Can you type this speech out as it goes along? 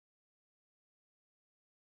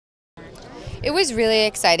It was really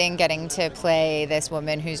exciting getting to play this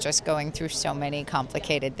woman who's just going through so many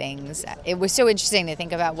complicated things. It was so interesting to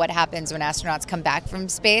think about what happens when astronauts come back from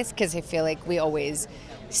space, because I feel like we always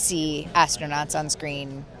see astronauts on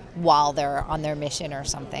screen while they're on their mission or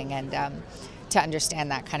something, and to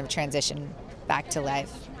understand that kind of transition back to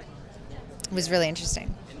life was really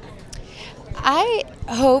interesting. I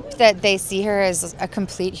hope that they see her as a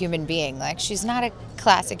complete human being. Like, she's not a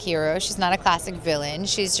classic hero. She's not a classic villain.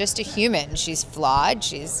 She's just a human. She's flawed.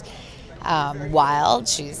 She's wild.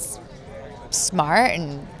 She's smart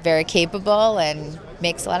and very capable and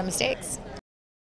makes a lot of mistakes.